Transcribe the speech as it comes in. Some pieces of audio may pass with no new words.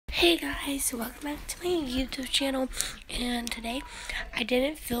Hey guys, welcome back to my YouTube channel. And today, I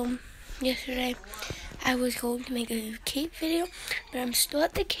didn't film yesterday. I was going to make a Cape video, but I'm still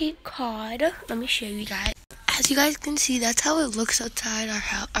at the Cape Cod. Let me show you guys. As you guys can see, that's how it looks outside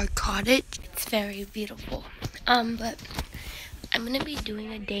our cottage. It's very beautiful. But I'm gonna be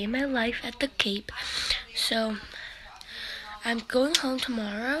doing a day in my life at the Cape. So I'm going home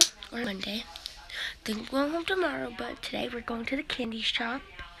tomorrow or Monday. I think I'm going home tomorrow, but today we're going to the candy shop.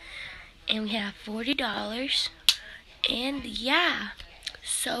 And we have $40, and yeah,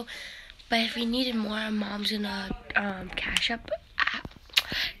 so, but if we needed more, Mom's gonna cash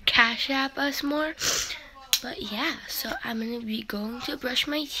app us more. But yeah, so I'm gonna be going to brush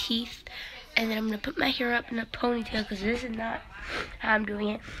my teeth, and then I'm gonna put my hair up in a ponytail because this is not how I'm doing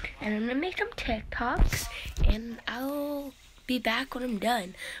it. And I'm gonna make some TikToks, and I'll be back when I'm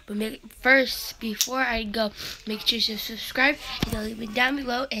done. But first, before I go, make sure to subscribe and leave it down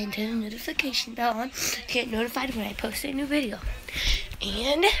below and turn the notification bell on to get notified when I post a new video.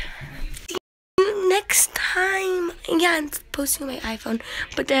 And see you next time. Yeah, I'm posting my iPhone,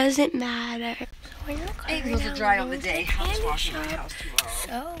 but that doesn't matter. So it was a dry on the day. I was washing my house tomorrow.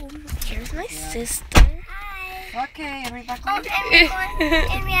 So here's my sister. Hi. Okay, everybody.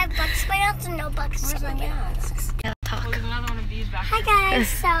 And we have bugs spiders and no bugs spiders. Hi guys,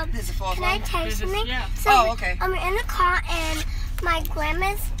 so This is can I tell you something? Yeah. So okay. I'm in the car and my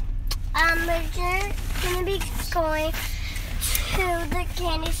grandma's we're gonna be going to the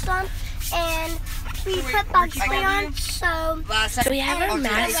candy store and we put bugs spray on, so we have our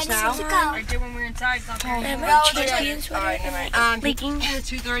masks now. I did when we were inside. Leaking at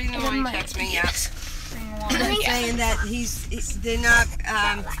 2:30 in the morning. Text me, yes. Saying that they're not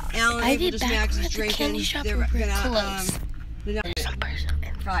Alan able to snacks is drinking. They're gonna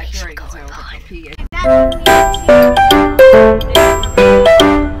right, very good.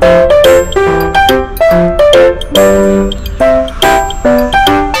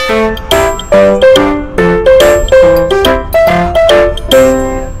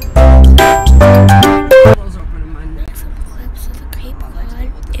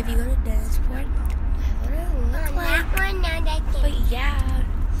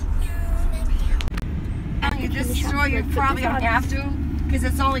 You probably don't have to because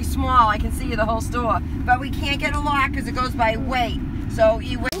it's only small. I can see you the whole store, but we can't get a lot because it goes by weight. So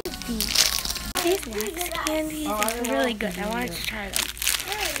you wait. These wax candies are really good. I wanted to try them,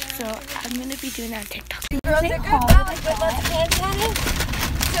 so I'm gonna be doing that on TikTok. Girls are good.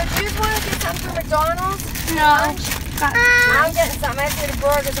 So do you want to get something from McDonald's? No. I'm getting something. I have to get a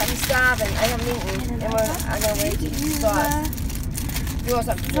burger. I'm starving. I haven't eaten, and I'm gonna wait to start. You want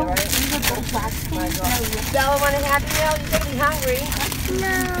something to do, right? Bella, want a Happy Meal? You're going to be hungry. no.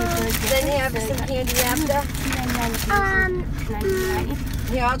 Then you have some candy after.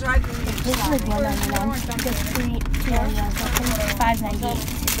 Yeah, I'll drive you. This was $1.99. Just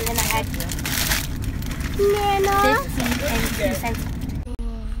 $5.98. Then I had Nana. 15 cents.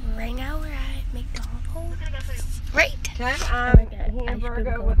 Right now we're at McDonald's. Right.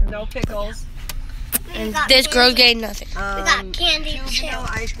 Hamburger with no pickles. And this girl's getting nothing. We got candy too.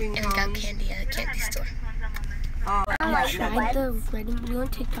 Ice cream And we got candy at a candy store. I tried the Ready Blue on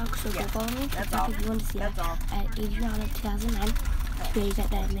TikTok, so go follow me on TikTok if you want to see it. At Adriana 2009. Raised at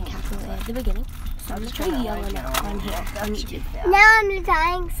that in the capital at the beginning. So I'm going to try yellow now on here on YouTube. Now I'm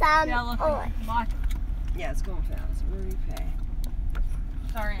trying some. Yeah, it's going fast. Where do you pay?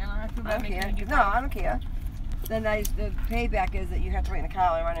 Sorry, Anna. I don't care. No, I don't care. Then the payback is that you have to wait in the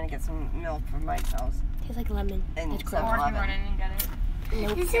car and run in and get some milk from Mike's house. Tastes like lemon. And it's Or I can run in and get it.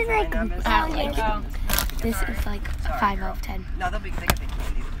 Nope. This is like This is like a 5 out of 10. No, they get the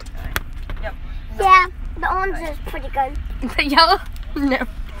candy. Yep. yeah, the orange is pretty good. The yellow? No.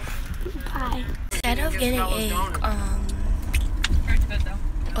 Pie. Instead of getting a It's good though.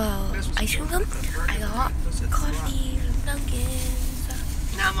 ice cream cone, I got coffee from Dunkin's.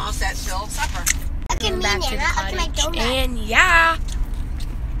 Now I'm all set still. Supper. Look at me, Back to the Nana. Look at my cottage. donut. And yeah.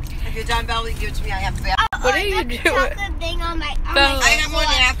 If you're done, Bella, give it to me. I have to. What are you doing? Chocolate thing on my I got more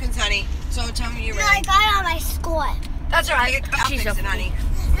napkins, honey. So tell me you're No, I ready. got it on my score. That's all right. I got She's napkins, so honey.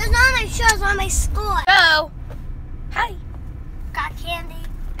 It's not on my shoe, it's on my score. Go. Hi. Got candy.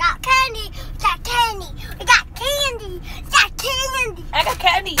 Got candy. Got candy. We got candy. Got candy. I got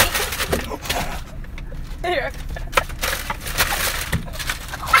candy. Here.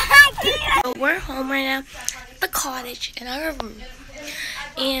 We're home right now at the cottage in our room.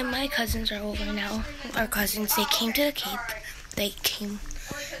 And my cousins are over now. Our cousins, they came to the Cape. It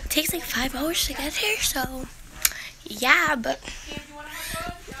takes like 5 hours to get here, so yeah, but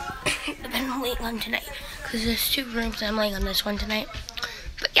I'm laying on tonight because there's 2 rooms and I'm laying on this one tonight.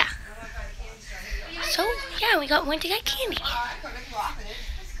 But yeah. So yeah, we went to get candy.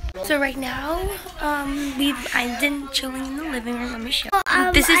 So right now, I've been chilling in the living room. Let me show.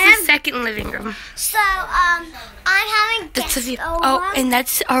 This is the second living room. So I'm having guests over. Oh, and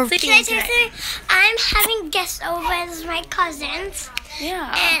that's our video. I'm having guests over as my cousins.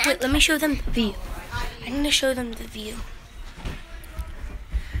 Yeah. Wait, let me show them the view. I'm gonna show them the view.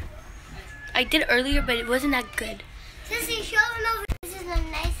 I did earlier, but it wasn't that good. Sissy, show them over. This is a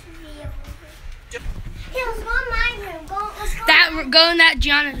nice view. Hey, let's go in my room. Let's go In that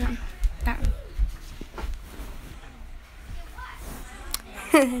Gianna's room. That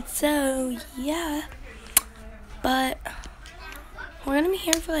room. So yeah, but we're gonna be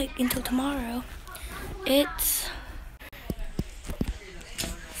here for like until tomorrow. It's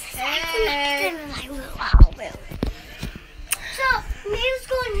So let's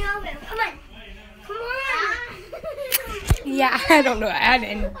go in your room. Come on. Yeah, I don't know. I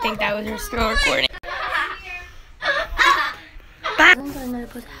didn't think that was her still recording. But I'm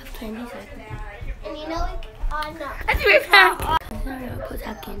supposed to have candy. And you know it? No. I'll be right back. I'm not supposed to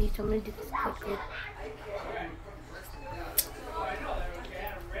have candy, so I'm gonna do this quickly.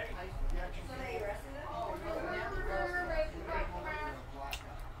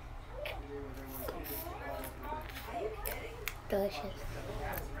 Delicious.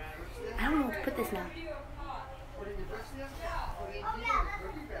 I don't know where to put this now.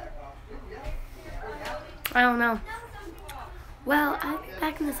 I don't know. Well, I'll be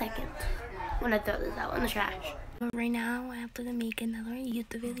back in a second when I throw this out in the trash. Right now, I have to make another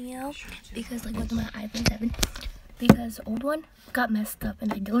YouTube video because, like, with my iPhone 7, because the old one got messed up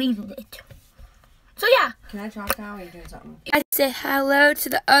and I deleted it. So yeah. Can I talk now or are you doing something? I said hello to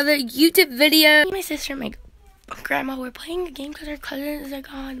the other YouTube video. My sister and my grandma were playing a game because our cousins are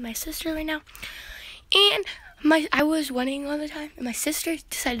gone. My sister right now. And I was running all the time and my sister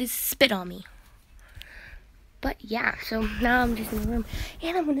decided to spit on me. But yeah, so now I'm just in the room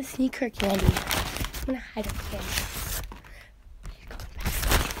and I'm gonna sneak her candy. I'm gonna hide her candy.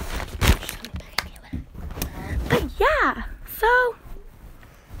 But yeah, so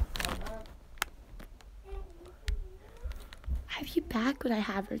I have you back when I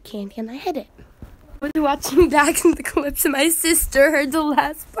have her candy and I hid it. I was watching back in the clips and my sister heard the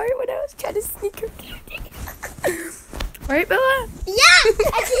last part when I was trying to sneak her candy. Right, Bella? Yeah!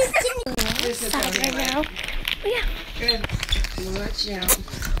 I This is right now. Oh, yeah. Good. Watch out.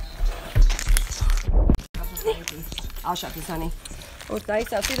 I'll shut this, honey. Oh, it's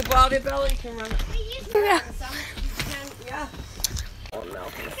nice. I'll see the ball there, Bella. You can run. Yeah. Yeah. Oh, no,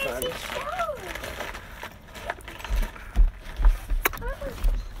 for the sun.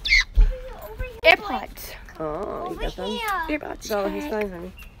 AirPods. Oh, you got them? AirPods. Bella, he's fine,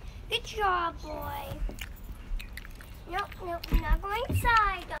 honey. Good job, boy. Nope, we're not going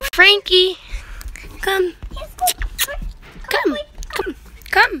inside. Frankie, come. Yes, go. Come. Come.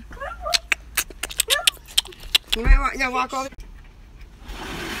 Come. You might walk over.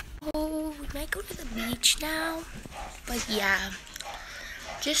 Oh, we might go to the beach now. But yeah,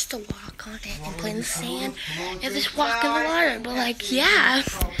 just to walk on it and play in the sand and just walk in the water. But like, yeah,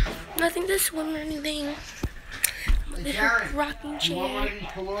 nothing to swim or anything. There's a rocking chair.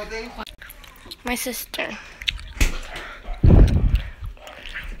 My sister.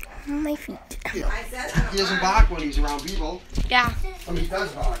 My feet. He doesn't bark when he's around people. Yeah. I mean, he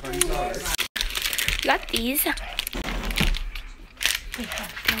does bark, but he's alright. Got these. We're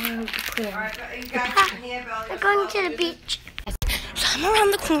going to the beach. So I'm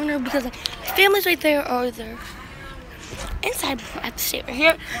around the corner because like, my family's right there or they're inside. I have to stay right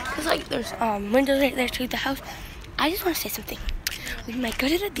here because like there's windows right there to the house. I just want to say something. We might go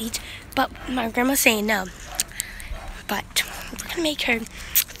to the beach, but my grandma's saying no. But we're gonna make her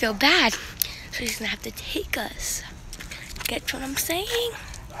feel bad, so she's gonna have to take us. Get what I'm saying?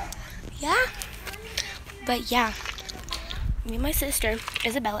 Yeah. But yeah, me and my sister,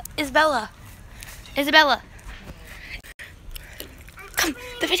 Isabella. Come,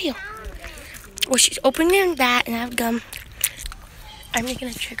 the video. Well, she's opening that and I have gum. I'm just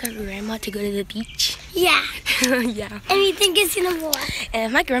gonna trick her grandma to go to the beach. Yeah. Yeah. And you think it's gonna work? And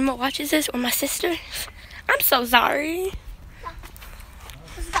if my grandma watches this or my sister, I'm so sorry.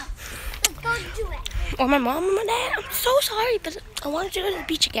 Let's go. Let's go do it. Or my mom or my dad, I'm so sorry, but I wanted to go to the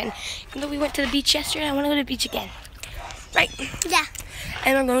beach again. Even though we went to the beach yesterday, I want to go to the beach again. Right? Yeah.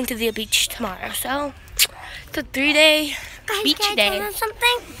 And we're going to the beach tomorrow, so it's a 3-day beach can I day. tell you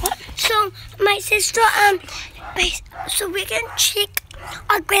something? What? So my sister, so we're gonna trick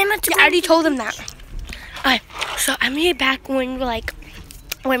our grandma to. Yeah, I already told them that. Alright, so I'm gonna be back when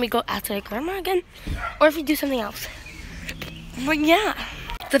we go out to the grandma again, or if we do something else. But yeah,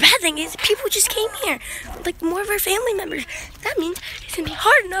 the bad thing is people just came here, like more of our family members. That means it's gonna be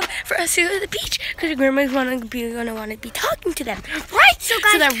hard enough for us to go to the beach because our grandma's gonna want to be talking to them, right? So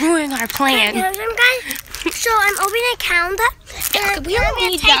guys, so they're ruining our plan. Guys, so I'm opening a calendar. Yeah, we don't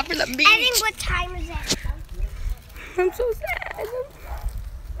need that for the beach. I think what time is it? I'm so sad.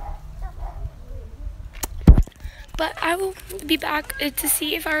 But I will be back to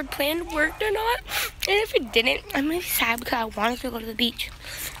see if our plan worked or not. And if it didn't, I'm going to be sad because I wanted to go to the beach.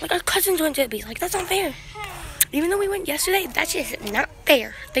 Like, our cousins went to the beach. Like, that's not fair. Even though we went yesterday, that's just not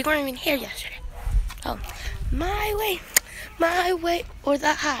fair. They weren't even here yesterday. Oh, my way, or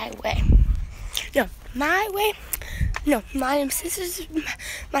the highway. No, my way. No, mine and sister's,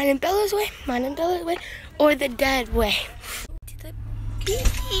 mine and Bella's way, or the dead way. To the beach.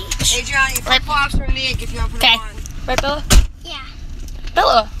 Hey, Johnny, flip-flops or Nick if you want to put them on. Right, Bella? Yeah.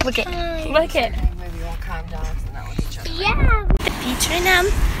 Bella, look at look at. Maybe we'll calm down and not look at each other. Yeah. The beach right now.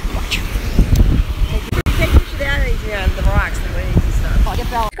 Watch. Take a picture down on the rocks, the waves and stuff. Get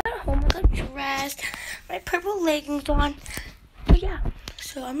Bella. Got home with a dress, my purple leggings on. But yeah,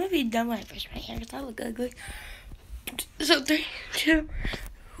 so I'm gonna be done when I brush my hair because I look ugly. So 3, 2,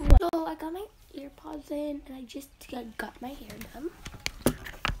 1. So I got my earpods in and I just got my hair done.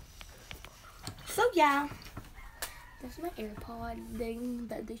 So yeah, this is my AirPod thing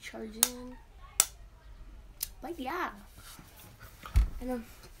that they charge in. But yeah, and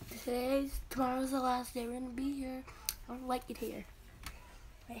tomorrow's the last day we're gonna be here. I don't like it here.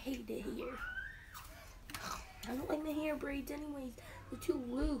 I hate it here. I don't like my hair braids anyways. They're too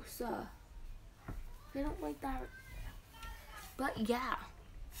loose. I don't like that. But yeah,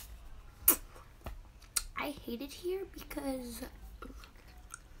 I hate it here because,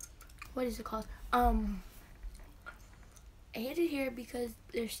 what is it called? I hate it here because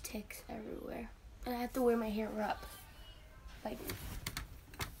there's ticks everywhere. And I have to wear my hair up. Like,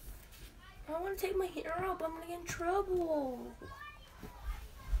 I don't want to take my hair up. I'm going to get in trouble.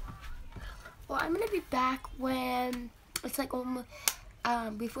 Well, I'm going to be back when it's like almost,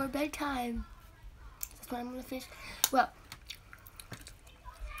 before bedtime. That's when I'm going to finish. Well,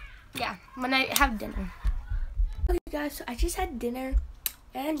 yeah, when I have dinner. Okay guys, so I just had dinner.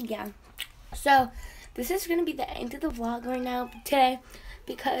 And yeah. So, this is going to be the end of the vlog right now today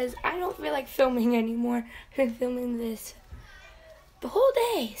because I don't feel like filming anymore. I've been filming this the whole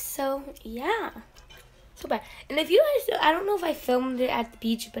day. So, yeah. So bad. And if you guys, I don't know if I filmed it at the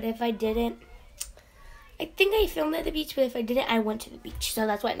beach, but if I didn't, I think I filmed at the beach, but if I didn't, I went to the beach. So,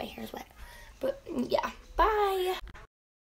 that's why my hair is wet. But, yeah. Bye.